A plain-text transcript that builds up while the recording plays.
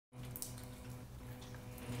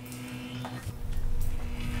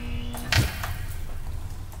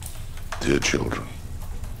Dear children,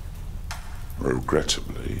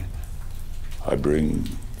 regrettably, I bring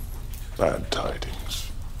bad tidings.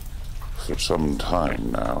 For some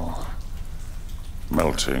time now,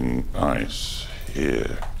 melting ice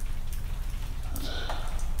here at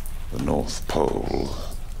the North Pole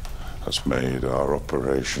has made our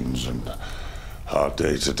operations and our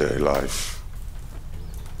day-to-day life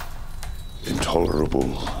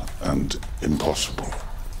intolerable and impossible.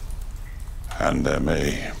 And there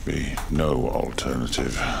may be no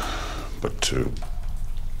alternative but to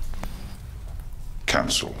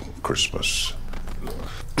cancel Christmas.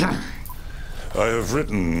 I have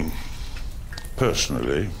written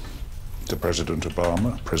personally to President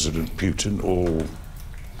Obama, President Putin, all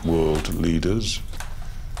world leaders.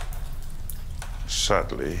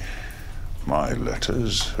 Sadly, my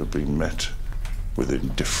letters have been met with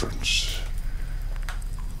indifference.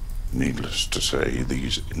 Needless to say,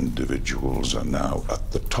 these individuals are now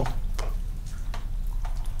at the top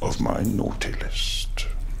of my naughty list.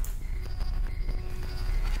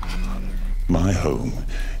 My home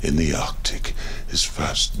in the Arctic is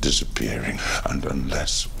fast disappearing, and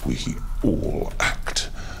unless we all act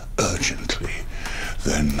urgently,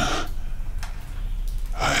 then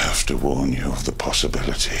I have to warn you of the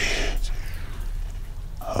possibility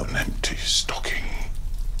of an empty stocking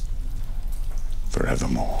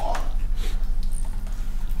forevermore.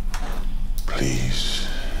 Please